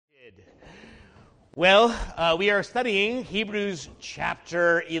Good. Well, we are studying Hebrews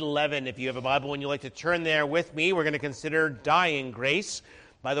chapter 11. If you have a Bible and you'd like to turn there with me, we're going to consider dying grace.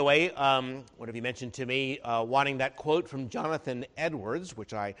 By the way, one of you mentioned to me wanting that quote from Jonathan Edwards,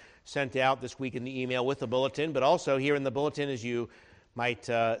 which I sent out this week in the email with the bulletin, but also here in the bulletin, as you might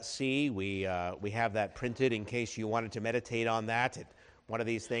see, we have that printed in case you wanted to meditate on that. One of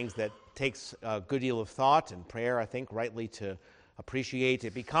these things that takes a good deal of thought and prayer, I think, rightly to appreciate.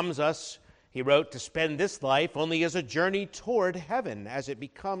 It becomes us, he wrote, to spend this life only as a journey toward heaven, as it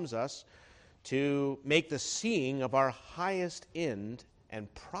becomes us to make the seeing of our highest end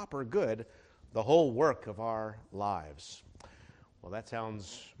and proper good the whole work of our lives. Well, that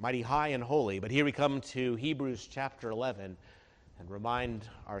sounds mighty high and holy, but here we come to Hebrews chapter 11 and remind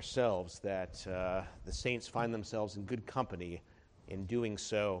ourselves that the saints find themselves in good company in doing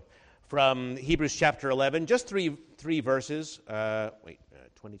so. From Hebrews chapter 11, just three verses.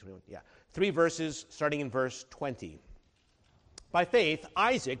 3 verses starting in verse 20. By faith,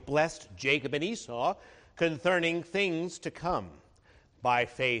 Isaac blessed Jacob and Esau concerning things to come. By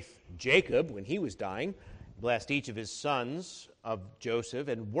faith, Jacob, when he was dying, blessed each of his sons of Joseph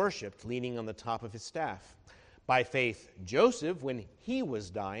and worshipped, leaning on the top of his staff. By faith, Joseph, when he was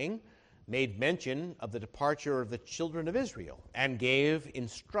dying, made mention of the departure of the children of Israel and gave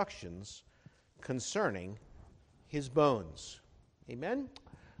instructions concerning his bones. Amen?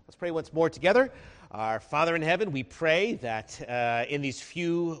 Let's pray once more together. Our Father in heaven, we pray that in these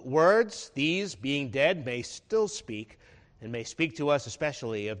few words, these being dead may still speak, and may speak to us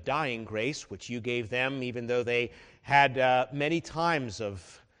especially of dying grace, which you gave them, even though they had many times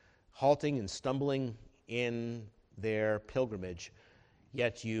of halting and stumbling in their pilgrimage.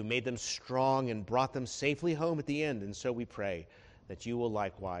 Yet you made them strong and brought them safely home at the end. And so we pray that you will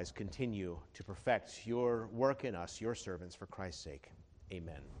likewise continue to perfect your work in us, your servants, for Christ's sake.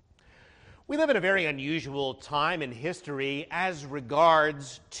 Amen. We live in a very unusual time in history as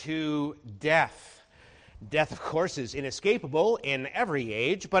regards to death. Death, of course, is inescapable in every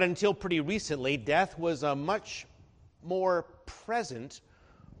age, but until pretty recently, death was a much more present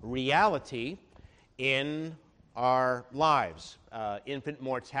reality in our lives. Infant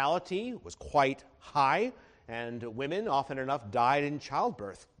mortality was quite high, and women often enough died in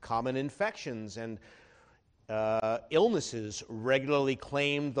childbirth. Common infections and illnesses regularly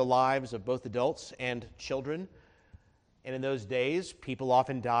claimed the lives of both adults and children. And in those days, people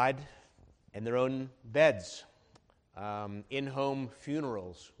often died in their own beds. In-home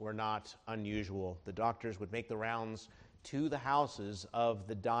funerals were not unusual. The doctors would make the rounds to the houses of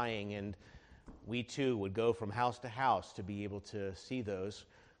the dying, and we too would go from house to house to be able to see those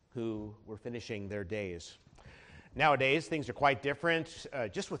who were finishing their days. Nowadays, things are quite different.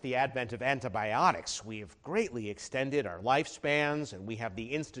 Just with the advent of antibiotics, we have greatly extended our lifespans, and we have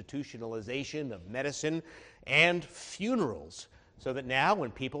the institutionalization of medicine and funerals, so that now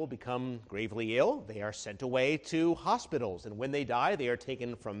when people become gravely ill, they are sent away to hospitals, and when they die, they are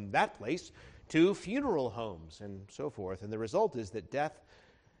taken from that place to funeral homes and so forth. And the result is that death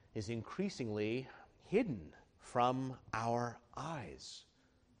is increasingly hidden from our eyes,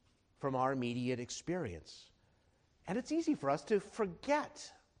 from our immediate experience. And it's easy for us to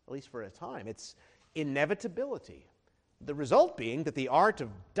forget, at least for a time, its inevitability. The result being that the art of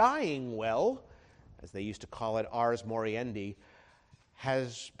dying well, as they used to call it, ars moriendi,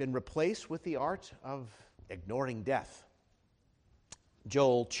 has been replaced with the art of ignoring death.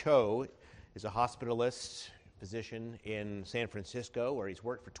 Joel Cho is a hospitalist, physician in San Francisco, where he's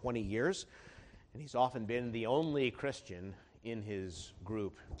worked for 20 years, and he's often been the only Christian in his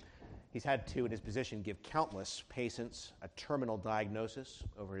group. He's had to, in his position, give countless patients a terminal diagnosis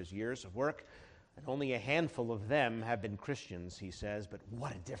over his years of work, and only a handful of them have been Christians, he says, but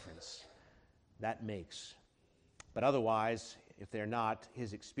what a difference that makes. But otherwise, if they're not,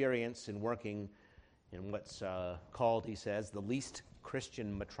 his experience in working in what's called, he says, the least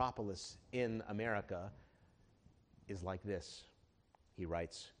Christian metropolis in America is like this. He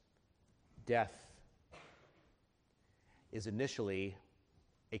writes, death is initially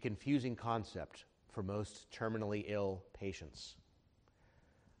a confusing concept for most terminally ill patients.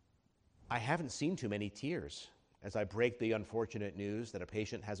 I haven't seen too many tears as I break the unfortunate news that a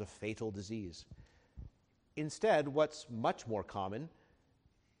patient has a fatal disease. Instead, what's much more common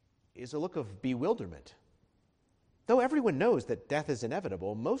is a look of bewilderment. Though everyone knows that death is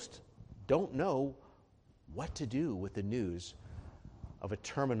inevitable, most don't know what to do with the news of a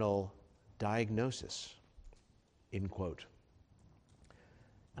terminal diagnosis, end quote.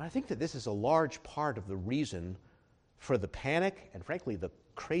 And I think that this is a large part of the reason for the panic and, frankly, the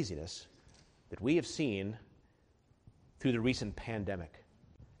craziness that we have seen through the recent pandemic.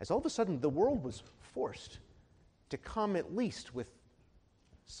 as all of a sudden the world was forced to come at least with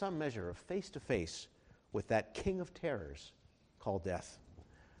some measure of face-to-face with that king of terrors called death.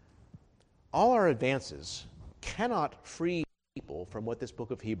 All our advances cannot free people from what this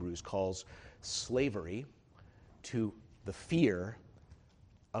book of Hebrews calls slavery to the fear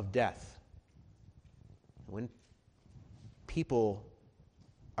of death. When people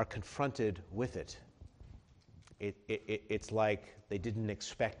are confronted with it, it's like they didn't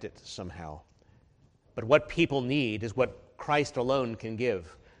expect it somehow. But what people need is what Christ alone can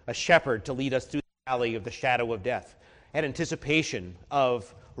give: a shepherd to lead us through the valley of the shadow of death, an anticipation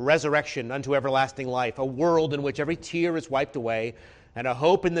of resurrection unto everlasting life, a world in which every tear is wiped away, and a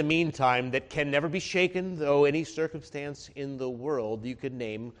hope in the meantime that can never be shaken, though any circumstance in the world you could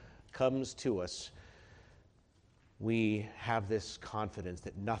name comes to us. We have this confidence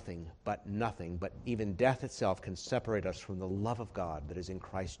that nothing, but even death itself can separate us from the love of God that is in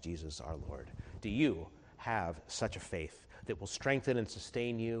Christ Jesus our Lord. Do you have such a faith that will strengthen and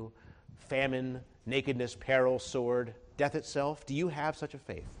sustain you? Famine, nakedness, peril, sword, death itself? Do you have such a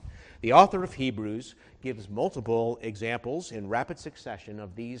faith? The author of Hebrews gives multiple examples in rapid succession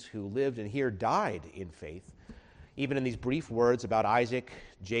of these who lived and here died in faith, even in these brief words about Isaac,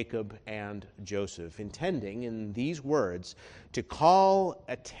 Jacob, and Joseph, intending in these words to call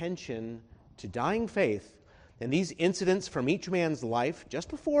attention to dying faith and these incidents from each man's life just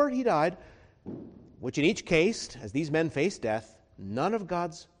before he died, which in each case, as these men faced death, none of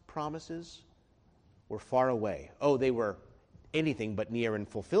God's promises were far away. Oh, they were anything but near in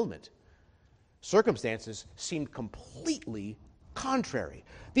fulfillment. Circumstances seemed completely contrary.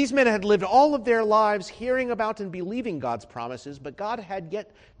 These men had lived all of their lives hearing about and believing God's promises, but God had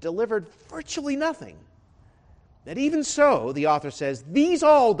yet delivered virtually nothing. That even so, the author says, these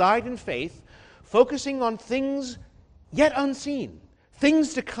all died in faith, focusing on things yet unseen,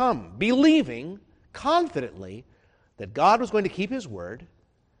 things to come, believing confidently that God was going to keep his word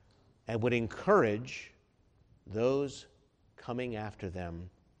and would encourage those coming after them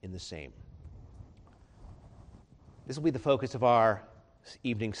in the same. This will be the focus of our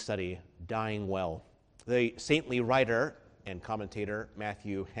evening study, Dying Well. The saintly writer and commentator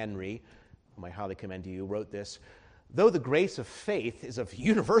Matthew Henry, whom I highly commend to you, wrote this: though the grace of faith is of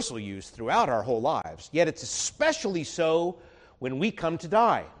universal use throughout our whole lives, yet it's especially so when we come to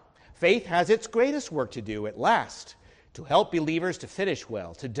die. Faith has its greatest work to do at last, to help believers to finish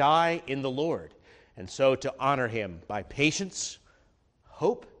well, to die in the Lord, and so to honor him by patience,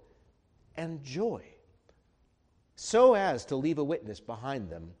 hope, and joy, so as to leave a witness behind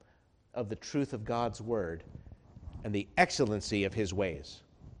them of the truth of God's word and the excellency of his ways.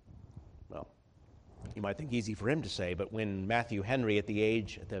 Well, you might think easy for him to say, but when Matthew Henry, at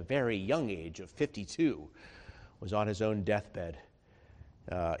the very young age of 52, was on his own deathbed,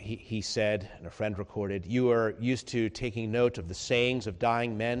 he said, and a friend recorded, "You are used to taking note of the sayings of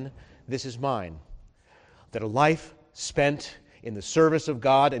dying men. This is mine, that a life spent in the service of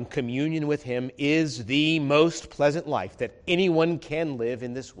God and communion with him is the most pleasant life that anyone can live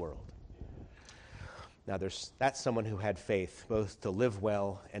in this world." Now, that's someone who had faith both to live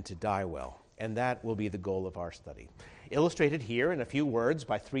well and to die well, and that will be the goal of our study. Illustrated here in a few words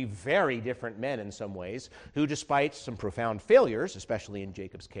by three very different men in some ways, who, despite some profound failures, especially in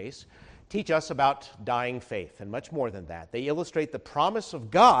Jacob's case, teach us about dying faith, and much more than that. They illustrate the promise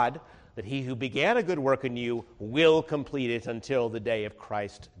of God that he who began a good work in you will complete it until the day of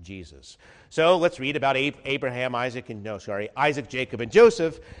Christ Jesus. So let's read about Isaac, Jacob, and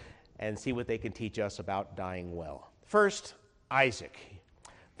Joseph, and see what they can teach us about dying well. First, Isaac,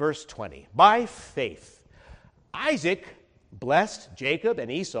 verse 20. By faith, Isaac blessed Jacob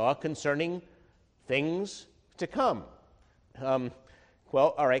and Esau concerning things to come.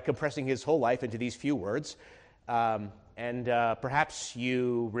 Compressing his whole life into these few words. And perhaps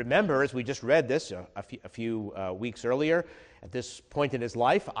you remember, as we just read this a few weeks earlier, at this point in his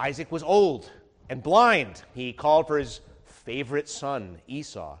life, Isaac was old and blind. He called for his favorite son,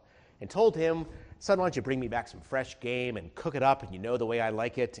 Esau, and told him, "Son, why don't you bring me back some fresh game and cook it up, and you know the way I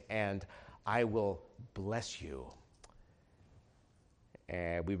like it, and I will bless you."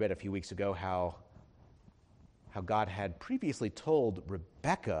 And we read a few weeks ago how God had previously told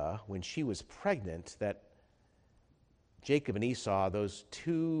Rebekah when she was pregnant that Jacob and Esau, those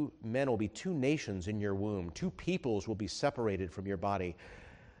two men, will be two nations in your womb. Two peoples will be separated from your body.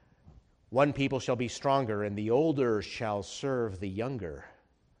 One people shall be stronger, and the older shall serve the younger.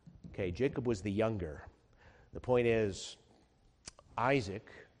 Okay, Jacob was the younger. The point is, Isaac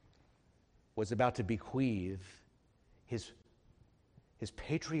was about to bequeath his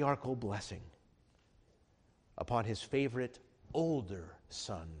patriarchal blessing upon his favorite older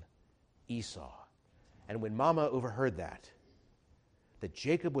son Esau. And when Mama overheard that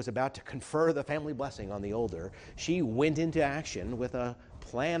Jacob was about to confer the family blessing on the older, she went into action with a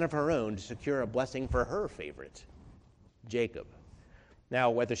plan of her own to secure a blessing for her favorite, Jacob.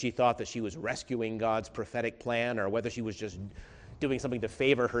 Now, whether she thought that she was rescuing God's prophetic plan or whether she was just doing something to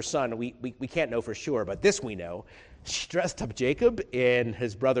favor her son, we can't know for sure, but this we know. She dressed up Jacob in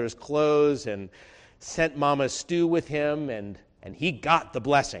his brother's clothes and sent Mama's stew with him, and he got the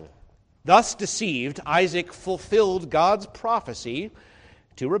blessing. Thus deceived, Isaac fulfilled God's prophecy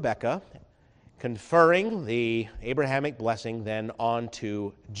to Rebekah, conferring the Abrahamic blessing then on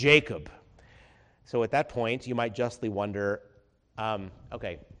to Jacob. So at that point, you might justly wonder,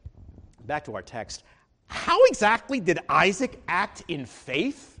 okay, back to our text. How exactly did Isaac act in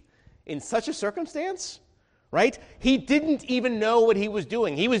faith in such a circumstance? Right? He didn't even know what he was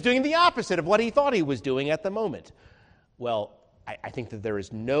doing. He was doing the opposite of what he thought he was doing at the moment. Well, I think that there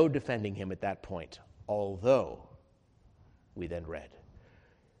is no defending him at that point, although we then read,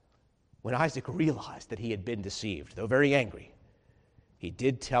 when Isaac realized that he had been deceived, though very angry, he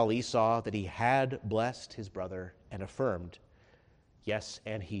did tell Esau that he had blessed his brother and affirmed, yes,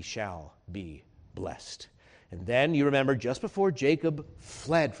 and he shall be blessed. And then, you remember, just before Jacob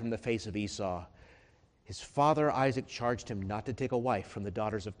fled from the face of Esau, his father Isaac charged him not to take a wife from the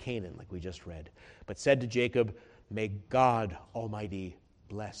daughters of Canaan, like we just read, but said to Jacob, may God Almighty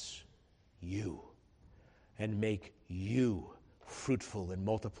bless you and make you fruitful and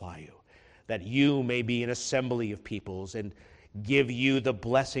multiply you, that you may be an assembly of peoples, and give you the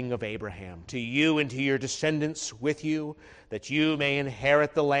blessing of Abraham, to you and to your descendants with you, that you may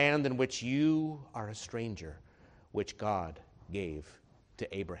inherit the land in which you are a stranger, which God gave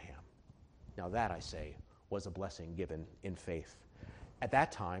to Abraham. Now that, I say, was a blessing given in faith. At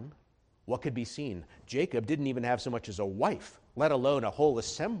that time, what could be seen? Jacob didn't even have so much as a wife, let alone a whole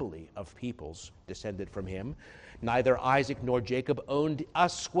assembly of peoples descended from him. Neither Isaac nor Jacob owned a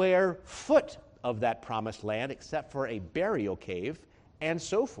square foot of that promised land except for a burial cave and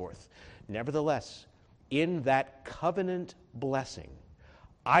so forth. Nevertheless, in that covenant blessing,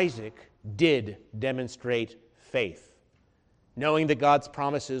 Isaac did demonstrate faith, knowing that God's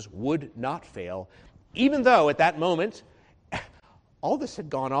promises would not fail, even though at that moment all this had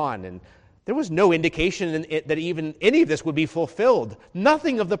gone on and there was no indication that even any of this would be fulfilled.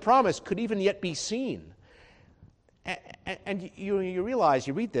 Nothing of the promise could even yet be seen. And you realize,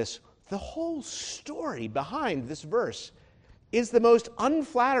 you read this, the whole story behind this verse is the most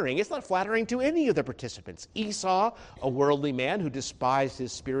unflattering. It's not flattering to any of the participants. Esau, a worldly man who despised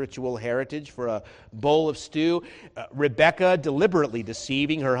his spiritual heritage for a bowl of stew. Rebekah, deliberately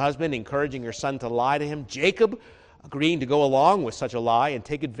deceiving her husband, encouraging her son to lie to him. Jacob, agreeing to go along with such a lie and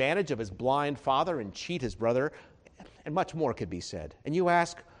take advantage of his blind father and cheat his brother. And much more could be said. And you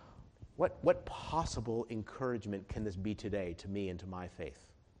ask, what possible encouragement can this be today to me and to my faith,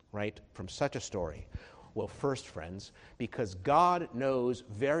 right, from such a story? Well, first, friends, because God knows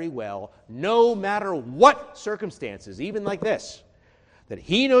very well, no matter what circumstances, even like this, that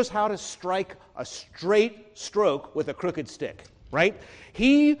he knows how to strike a straight stroke with a crooked stick, right?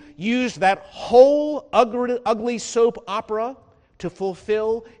 He used that whole ugly soap opera to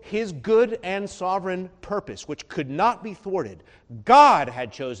fulfill his good and sovereign purpose, which could not be thwarted. God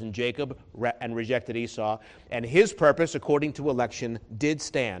had chosen Jacob and rejected Esau, and his purpose, according to election, did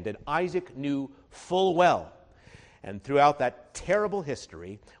stand. And Isaac knew full well. And throughout that terrible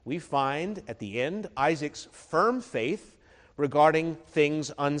history, we find at the end Isaac's firm faith regarding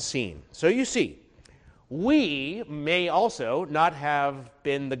things unseen. So you see, we may also not have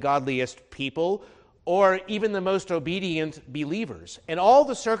been the godliest people or even the most obedient believers. And all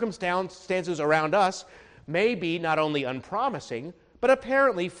the circumstances around us may be not only unpromising, but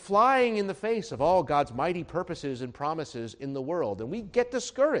apparently flying in the face of all God's mighty purposes and promises in the world. And we get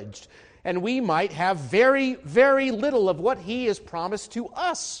discouraged, and we might have very, very little of what he has promised to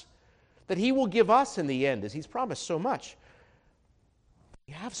us, that he will give us in the end, as he's promised so much.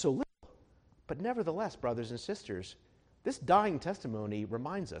 We have so little. But nevertheless, brothers and sisters, this dying testimony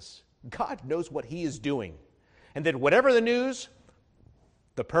reminds us God knows what he is doing, and that whatever the news,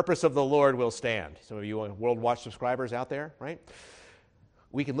 the purpose of the Lord will stand. Some of you World Watch subscribers out there, right?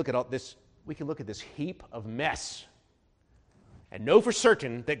 We can look at all this. We can look at this heap of mess and know for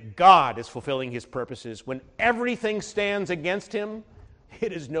certain that God is fulfilling his purposes. When everything stands against him,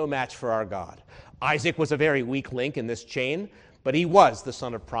 it is no match for our God. Isaac was a very weak link in this chain, but he was the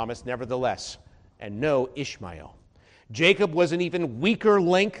son of promise nevertheless, and no Ishmael. Jacob was an even weaker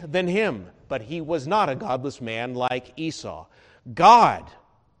link than him, but he was not a godless man like Esau. God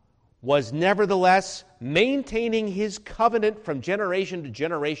was nevertheless maintaining his covenant from generation to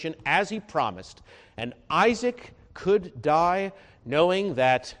generation as he promised. And Isaac could die knowing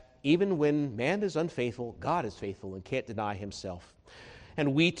that even when man is unfaithful, God is faithful and can't deny himself.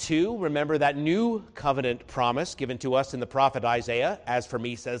 And we too remember that new covenant promise given to us in the prophet Isaiah. As for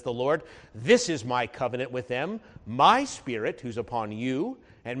me, says the Lord, this is my covenant with them. My spirit, who's upon you,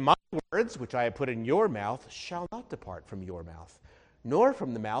 and my words, which I have put in your mouth, shall not depart from your mouth, nor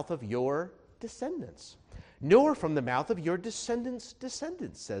from the mouth of your descendants, nor from the mouth of your descendants'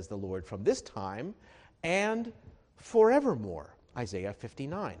 descendants, says the Lord, from this time and forevermore. Isaiah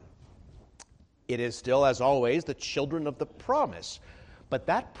 59. It is still, as always, the children of the promise, but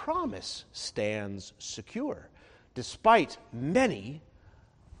that promise stands secure, despite many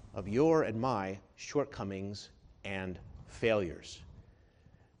of your and my shortcomings and failures.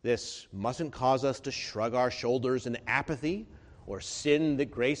 This mustn't cause us to shrug our shoulders in apathy or sin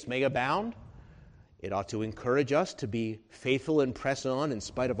that grace may abound. It ought to encourage us to be faithful and press on in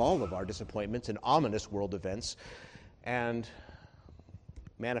spite of all of our disappointments and ominous world events, and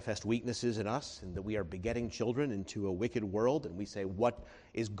manifest weaknesses in us, and that we are begetting children into a wicked world, and we say, what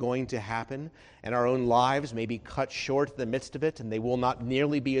is going to happen? And our own lives may be cut short in the midst of it, and they will not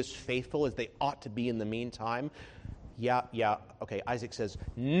nearly be as faithful as they ought to be in the meantime. Okay, Isaac says,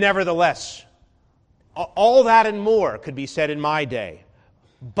 nevertheless, all that and more could be said in my day,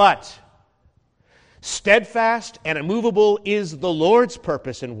 but steadfast and immovable is the Lord's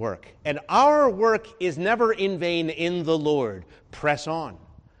purpose and work, and our work is never in vain in the Lord. Press on.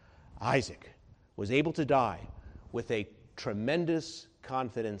 Isaac was able to die with a tremendous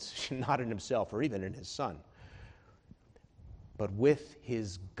confidence, not in himself or even in his son, but with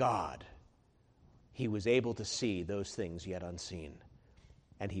his God. He was able to see those things yet unseen,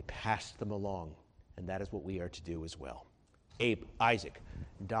 and he passed them along, and that is what we are to do as well. Isaac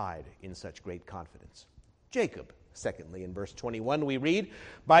died in such great confidence. Jacob, secondly, in verse 21, we read,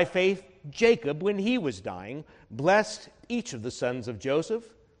 by faith Jacob, when he was dying, blessed each of the sons of Joseph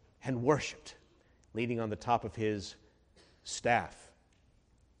and worshipped, leaning on the top of his staff.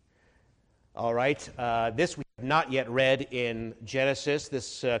 All right, this we have not yet read in Genesis.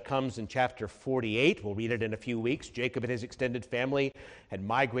 This comes in chapter 48. We'll read it in a few weeks. Jacob and his extended family had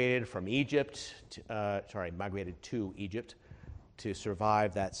migrated to Egypt to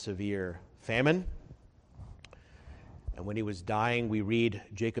survive that severe famine. And when he was dying, we read,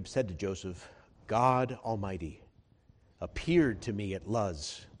 Jacob said to Joseph, God Almighty appeared to me at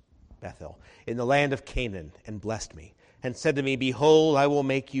Luz, Bethel, in the land of Canaan, and blessed me, and said to me, behold, I will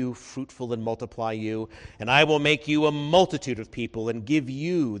make you fruitful and multiply you, and I will make you a multitude of people, and give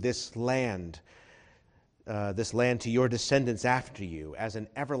you this land to your descendants after you, as an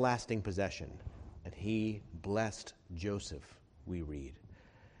everlasting possession. And he blessed Joseph, we read,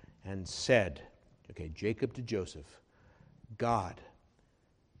 and said, Jacob to Joseph, God,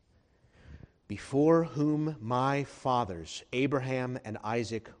 before whom my fathers, Abraham and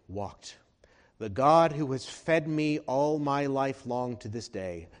Isaac, walked, the God who has fed me all my life long to this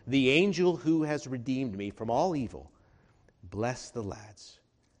day, the angel who has redeemed me from all evil, bless the lads.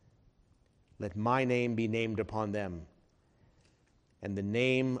 Let my name be named upon them, and the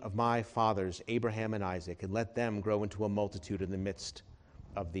name of my fathers, Abraham and Isaac, and let them grow into a multitude in the midst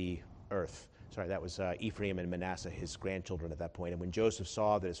of the earth. Sorry, that was Ephraim and Manasseh, his grandchildren at that point. And when Joseph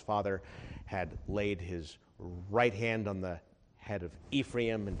saw that his father had laid his right hand on the head of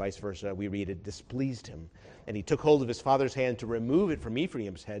Ephraim and vice versa, we read it displeased him. And he took hold of his father's hand to remove it from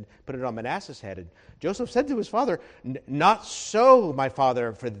Ephraim's head, put it on Manasseh's head. And Joseph said to his father, not so, my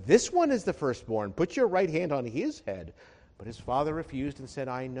father, for this one is the firstborn. Put your right hand on his head. But his father refused and said,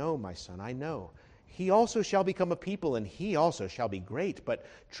 I know, my son, I know. He also shall become a people, and he also shall be great. But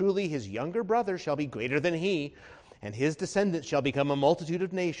truly his younger brother shall be greater than he, and his descendants shall become a multitude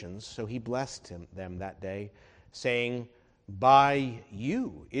of nations. So he blessed them that day, saying, by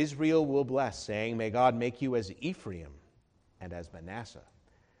you Israel will bless, saying, may God make you as Ephraim and as Manasseh.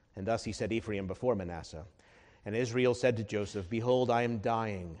 And thus he said Ephraim before Manasseh. And Israel said to Joseph, behold, I am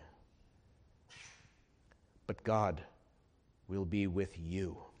dying, but God will be with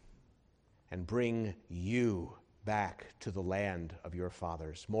you and bring you back to the land of your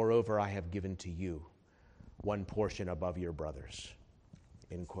fathers. Moreover, I have given to you one portion above your brothers.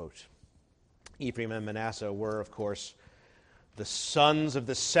 End quote. Ephraim and Manasseh were, of course, the sons of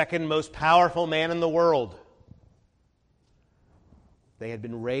the second most powerful man in the world. They had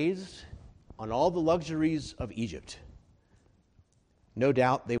been raised on all the luxuries of Egypt. No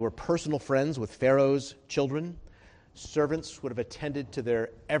doubt they were personal friends with Pharaoh's children. Servants would have attended to their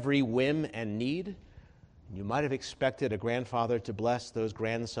every whim and need. You might have expected a grandfather to bless those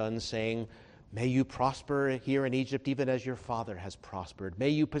grandsons, saying, "May you prosper here in Egypt even as your father has prospered. May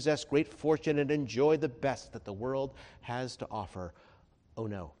you possess great fortune and enjoy the best that the world has to offer." Oh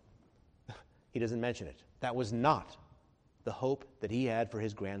no, he doesn't mention it. That was not the hope that he had for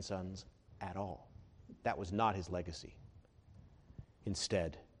his grandsons at all. That was not his legacy.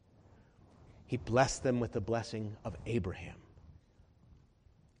 Instead, he blessed them with the blessing of Abraham.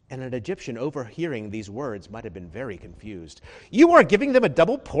 And an Egyptian overhearing these words might have been very confused. "You are giving them a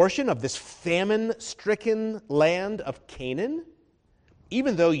double portion of this famine-stricken land of Canaan,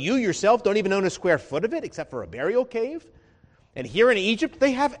 even though you yourself don't even own a square foot of it except for a burial cave? And here in Egypt,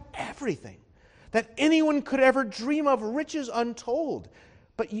 they have everything that anyone could ever dream of, riches untold.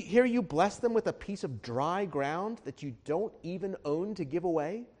 But here you bless them with a piece of dry ground that you don't even own to give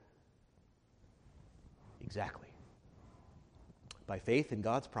away?" Exactly. By faith in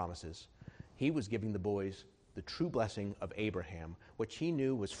God's promises, he was giving the boys the true blessing of Abraham, which he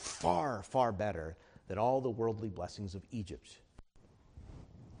knew was far, far better than all the worldly blessings of Egypt.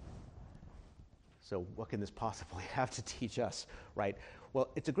 So what can this possibly have to teach us, right? Well,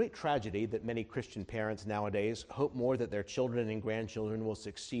 it's a great tragedy that many Christian parents nowadays hope more that their children and grandchildren will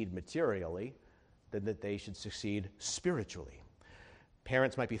succeed materially than that they should succeed spiritually.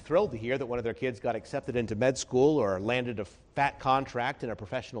 Parents might be thrilled to hear that one of their kids got accepted into med school or landed a fat contract in a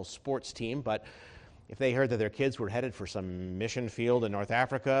professional sports team, but if they heard that their kids were headed for some mission field in North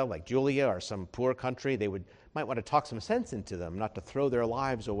Africa, like Julia, or some poor country, they might want to talk some sense into them, not to throw their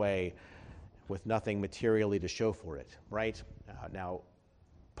lives away with nothing materially to show for it, right? Now,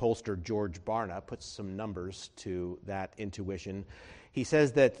 pollster George Barna puts some numbers to that intuition. He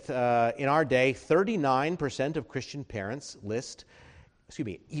says that in our day, 39% of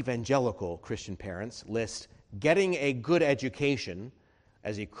evangelical Christian parents list getting a good education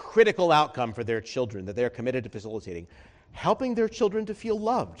as a critical outcome for their children that they're committed to facilitating. Helping their children to feel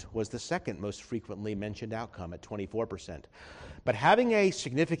loved was the second most frequently mentioned outcome at 24%. But having a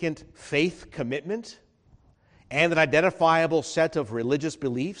significant faith commitment and an identifiable set of religious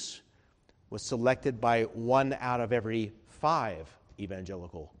beliefs was selected by 1 out of every 5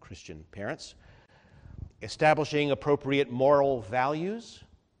 evangelical Christian parents. Establishing appropriate moral values,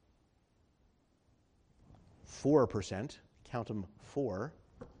 4%, count them 4.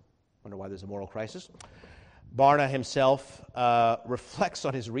 Wonder why there's a moral crisis. Barna himself reflects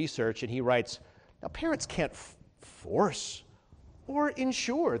on his research, and he writes, "Now, parents can't force or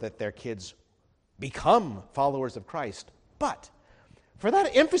ensure that their kids become followers of Christ, but for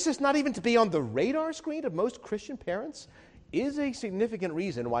that emphasis not even to be on the radar screen of most Christian parents is a significant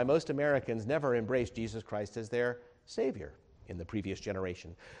reason why most Americans never embraced Jesus Christ as their Savior in the previous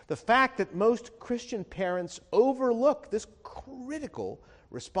generation. The fact that most Christian parents overlook this critical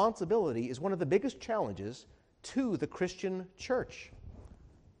responsibility is one of the biggest challenges to the Christian church.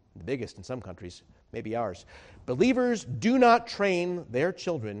 The biggest in some countries, maybe ours. Believers do not train their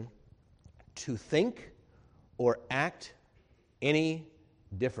children to think or act any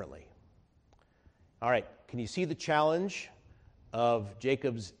differently. All right, can you see the challenge of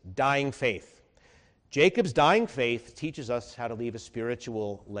Jacob's dying faith? Jacob's dying faith teaches us how to leave a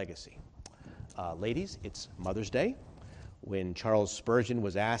spiritual legacy. Ladies, it's Mother's Day. When Charles Spurgeon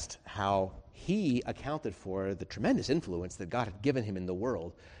was asked how he accounted for the tremendous influence that God had given him in the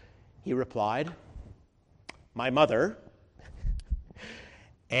world, he replied, "My mother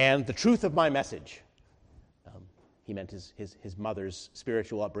and the truth of my message." He meant his mother's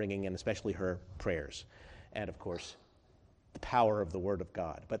spiritual upbringing and especially her prayers. And, of course, the power of the Word of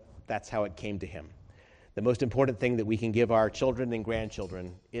God. But that's how it came to him. The most important thing that we can give our children and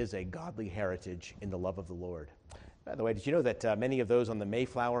grandchildren is a godly heritage in the love of the Lord. By the way, did you know that many of those on the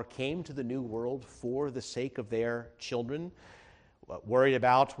Mayflower came to the New World for the sake of their children, worried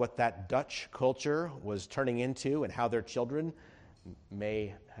about what that Dutch culture was turning into and how their children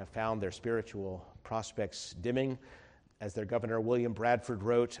may have found their spiritual prospects dimming? As their governor, William Bradford,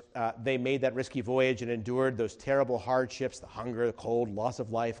 wrote, they made that risky voyage and endured those terrible hardships, the hunger, the cold, loss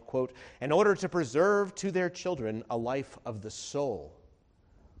of life, quote, in order to preserve to their children a life of the soul.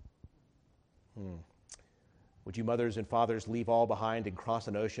 Would you mothers and fathers leave all behind and cross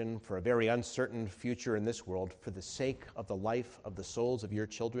an ocean for a very uncertain future in this world for the sake of the life of the souls of your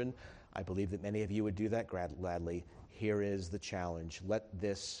children? I believe that many of you would do that gladly. Here is the challenge. Let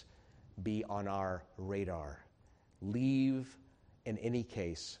this be on our radar. Leave, in any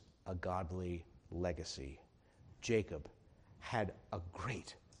case, a godly legacy. Jacob had a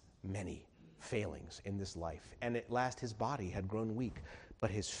great many failings in this life, and at last his body had grown weak.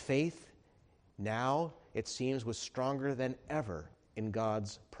 But his faith now, it seems, was stronger than ever in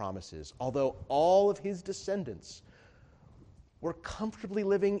God's promises, although all of his descendants were comfortably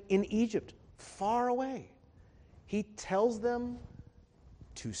living in Egypt, far away. He tells them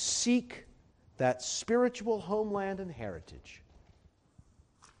to seek that spiritual homeland and heritage.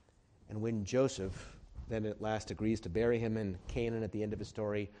 And when Joseph then at last agrees to bury him in Canaan at the end of his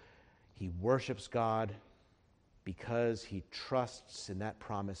story, he worships God because he trusts in that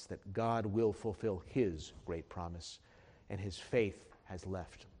promise that God will fulfill his great promise, and his faith has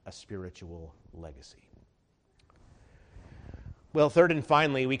left a spiritual legacy. Well, third and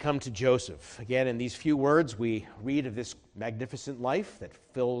finally, we come to Joseph. Again, in these few words, we read of this magnificent life that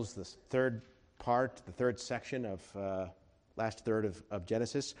fills the third section of last third of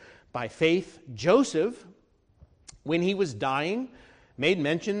Genesis. By faith, Joseph, when he was dying, made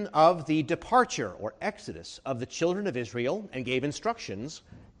mention of the departure or exodus of the children of Israel and gave instructions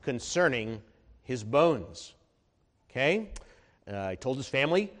concerning his bones. Okay? He told his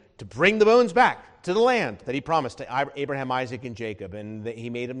family to bring the bones back to the land that he promised to Abraham, Isaac, and Jacob, and he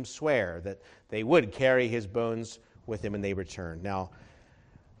made them swear that they would carry his bones with him when they returned. Now,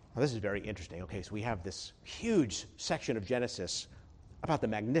 this is very interesting. Okay, so we have this huge section of Genesis about the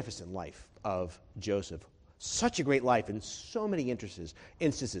magnificent life of Joseph. Such a great life in so many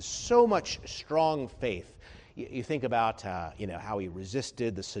instances, so much strong faith. You think about how he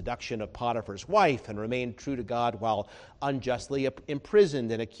resisted the seduction of Potiphar's wife and remained true to God while unjustly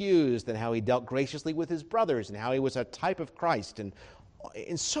imprisoned and accused, and how he dealt graciously with his brothers, and how he was a type of Christ, and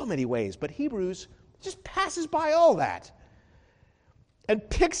in so many ways. But Hebrews just passes by all that and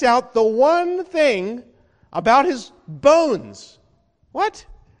picks out the one thing about his bones. What?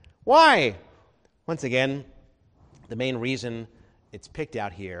 Why? Once again, the main reason it's picked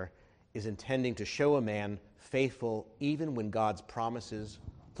out here is intending to show a man faithful even when God's promises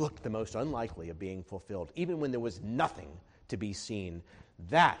looked the most unlikely of being fulfilled, even when there was nothing to be seen.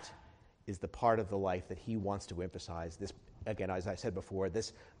 That is the part of the life that he wants to emphasize. This, again, as I said before,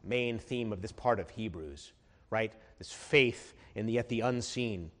 this main theme of this part of Hebrews, right? This faith in the yet the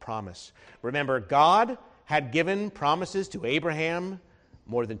unseen promise. Remember, God had given promises to Abraham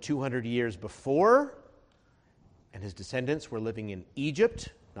more than 200 years before, and his descendants were living in Egypt,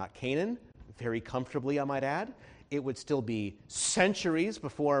 not Canaan, very comfortably, I might add. It would still be centuries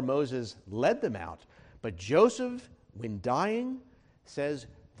before Moses led them out. But Joseph, when dying, says,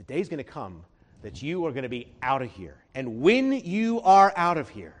 the day's going to come that you are going to be out of here. And when you are out of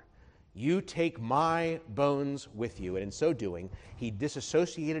here, you take my bones with you. And in so doing, he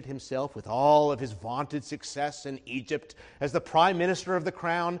disassociated himself with all of his vaunted success in Egypt as the prime minister of the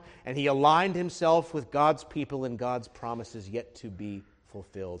crown, and he aligned himself with God's people and God's promises yet to be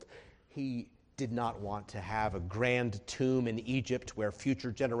fulfilled. He did not want to have a grand tomb in Egypt where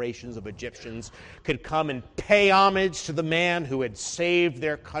future generations of Egyptians could come and pay homage to the man who had saved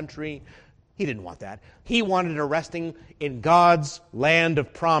their country. He didn't want that. He wanted a resting in God's land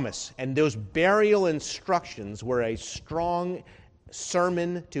of promise. And those burial instructions were a strong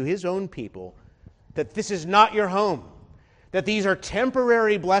sermon to his own people that this is not your home, that these are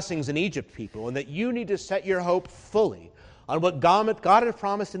temporary blessings in Egypt, people, and that you need to set your hope fully on what God has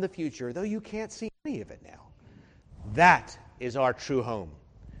promised in the future, though you can't see any of it now. That is our true home.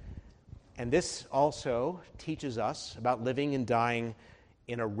 And this also teaches us about living and dying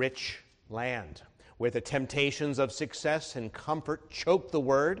in a rich land, where the temptations of success and comfort choke the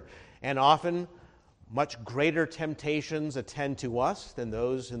word, and often much greater temptations attend to us than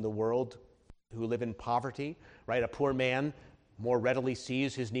those in the world who live in poverty, right? A poor man more readily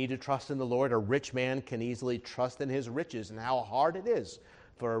sees his need to trust in the Lord. A rich man can easily trust in his riches, and how hard it is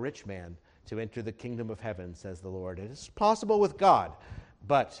for a rich man to enter the kingdom of heaven, says the Lord. It is possible with God,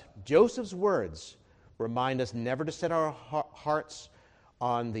 but Joseph's words remind us never to set our hearts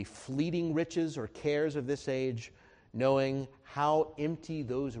on the fleeting riches or cares of this age, knowing how empty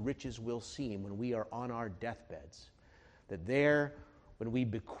those riches will seem when we are on our deathbeds. That there, when we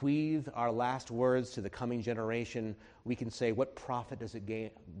bequeath our last words to the coming generation, we can say, what profit is it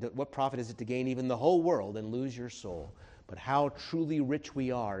to gain even the whole world and lose your soul? But how truly rich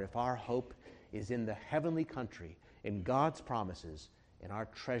we are if our hope is in the heavenly country, in God's promises, in our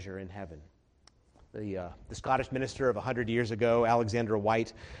treasure in heaven. The Scottish minister of 100 years ago, Alexander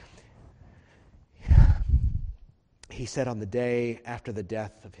White, he said on the day after the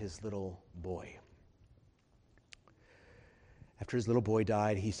death of his little boy, after his little boy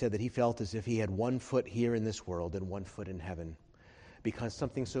died, he said that he felt as if he had 1 foot here in this world and 1 foot in heaven, because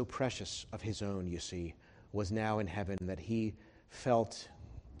something so precious of his own, you see, was now in heaven, that he felt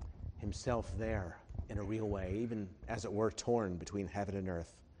himself there in a real way, even as it were torn between heaven and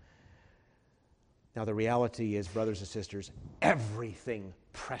earth. Now, the reality is, brothers and sisters, everything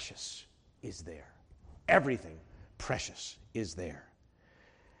precious is there. Everything precious is there.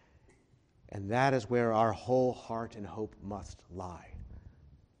 And that is where our whole heart and hope must lie.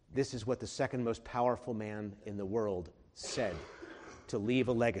 This is what the second most powerful man in the world said, to leave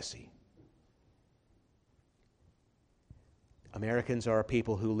a legacy. Americans are a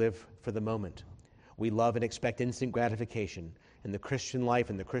people who live for the moment. We love and expect instant gratification, and the Christian life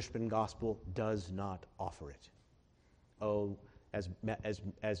and the Christian gospel does not offer it. Oh, as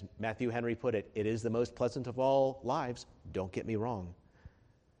Matthew Henry put it, it is the most pleasant of all lives, don't get me wrong.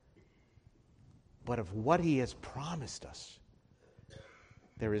 But of what he has promised us,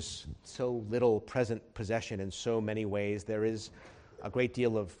 there is so little present possession in so many ways. There is a great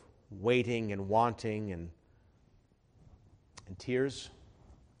deal of waiting and wanting and tears.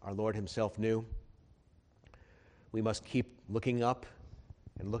 Our Lord himself knew. We must keep looking up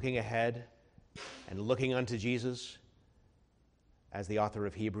and looking ahead and looking unto Jesus, as the author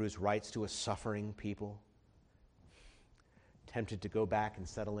of Hebrews writes to a suffering people, tempted to go back and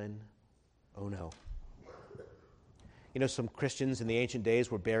settle in. Oh no. You know, some Christians in the ancient days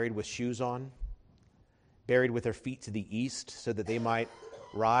were buried with shoes on, buried with their feet to the east, so that they might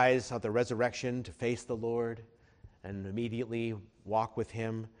rise at the resurrection to face the Lord and immediately walk with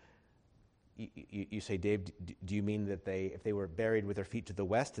him. You say, Dave, do you mean that if they were buried with their feet to the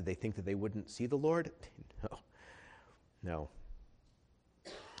west, did they think that they wouldn't see the Lord? No,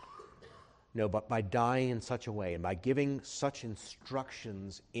 but by dying in such a way and by giving such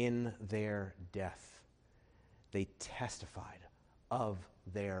instructions in their death, they testified of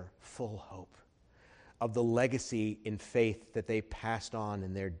their full hope, of the legacy in faith that they passed on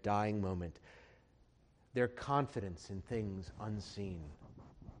in their dying moment, their confidence in things unseen.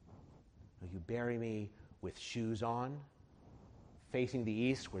 You bury me with shoes on, facing the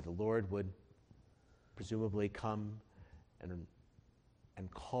east, where the Lord would presumably come and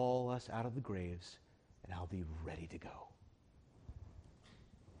call us out of the graves, and I'll be ready to go.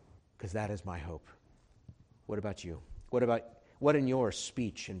 Because that is my hope. What about you? What in your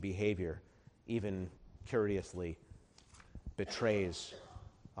speech and behavior, even curiously, betrays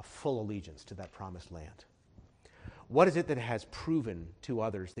a full allegiance to that promised land? What is it that has proven to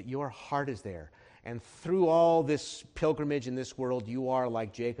others that your heart is there? And through all this pilgrimage in this world, you are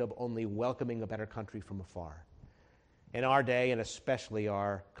like Jacob, only welcoming a better country from afar. In our day, and especially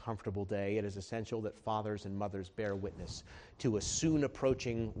our comfortable day, it is essential that fathers and mothers bear witness to a soon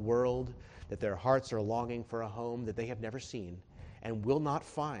approaching world, that their hearts are longing for a home that they have never seen and will not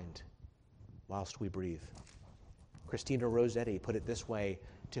find whilst we breathe. Christina Rossetti put it this way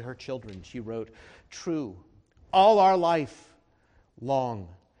to her children. She wrote, "True, all our life long,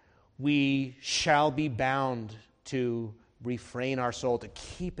 we shall be bound to refrain our soul, to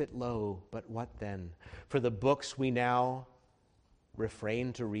keep it low. But what then? For the books we now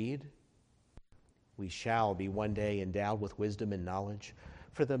refrain to read, we shall be one day endowed with wisdom and knowledge.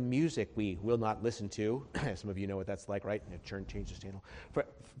 For the music we will not listen to," some of you know what that's like, right? Change the channel.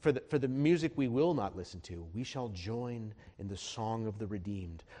 For the music we will not listen to, we shall join in the song of the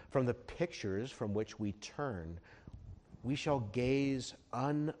redeemed. From the pictures from which we turn, we shall gaze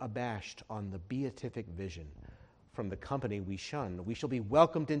unabashed on the beatific vision. From the company we shun, we shall be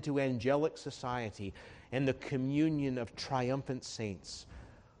welcomed into angelic society and the communion of triumphant saints.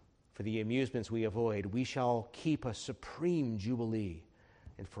 For the amusements we avoid, we shall keep a supreme jubilee.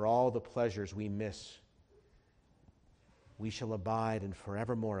 And for all the pleasures we miss, we shall abide and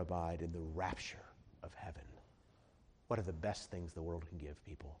forevermore abide in the rapture of heaven. What are the best things the world can give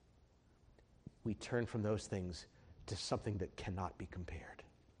people? We turn from those things to something that cannot be compared.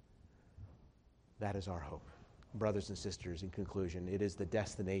 That is our hope. Brothers and sisters, in conclusion, it is the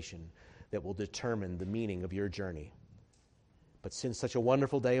destination that will determine the meaning of your journey. But since such a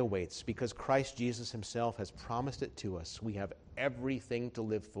wonderful day awaits, because Christ Jesus himself has promised it to us, we have everything to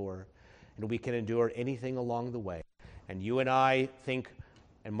live for, and we can endure anything along the way. And you and I think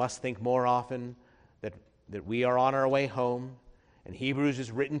and must think more often that we are on our way home, and Hebrews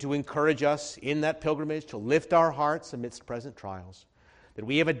is written to encourage us in that pilgrimage to lift our hearts amidst present trials, that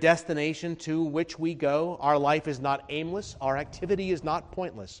we have a destination to which we go. Our life is not aimless. Our activity is not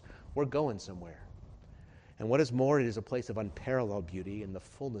pointless. We're going somewhere. And what is more, it is a place of unparalleled beauty in the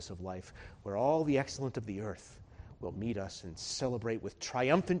fullness of life, where all the excellent of the earth will meet us and celebrate with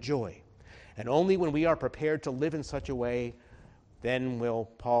triumphant joy. And only when we are prepared to live in such a way, then will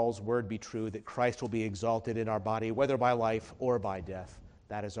Paul's word be true, that Christ will be exalted in our body, whether by life or by death.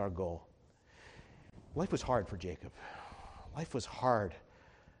 That is our goal. Life was hard for Jacob. Life was hard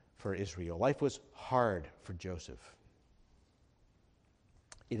for Israel. Life was hard for Joseph.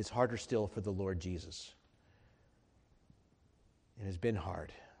 It is harder still for the Lord Jesus. It has been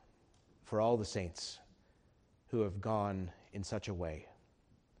hard for all the saints who have gone in such a way.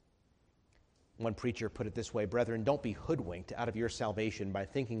 One preacher put it this way: brethren, don't be hoodwinked out of your salvation by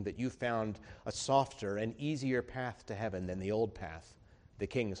thinking that you found a softer and easier path to heaven than the old path, the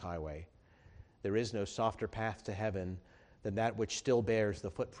King's highway. There is no softer path to heaven than that which still bears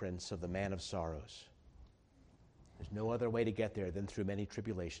the footprints of the man of sorrows. There's no other way to get there than through many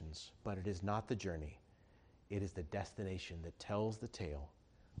tribulations, but it is not the journey. It is the destination that tells the tale.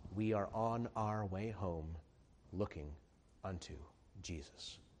 We are on our way home, looking unto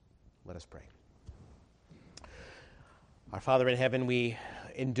Jesus. Let us pray. Our Father in heaven, we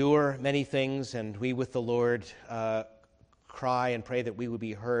endure many things, and we with the Lord cry and pray that we would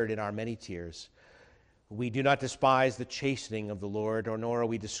be heard in our many tears. We do not despise the chastening of the Lord, nor are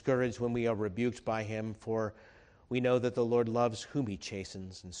we discouraged when we are rebuked by him, for we know that the Lord loves whom he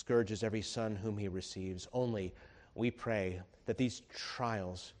chastens and scourges every son whom he receives. Only we pray that these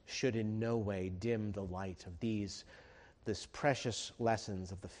trials should in no way dim the light of this precious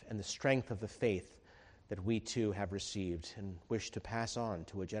lessons and the strength of the faith that we too have received and wish to pass on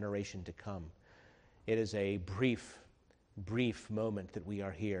to a generation to come. It is a brief moment that we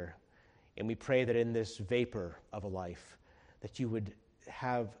are here, and we pray that in this vapor of a life that you would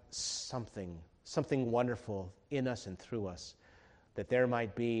have something wonderful in us and through us, that there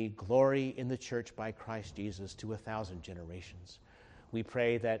might be glory in the church by Christ Jesus to 1,000 generations. We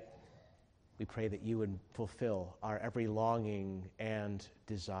pray that you would fulfill our every longing and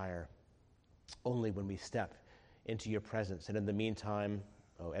desire only when we step into your presence. And in the meantime,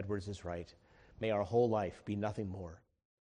 Edwards is right, may our whole life be nothing more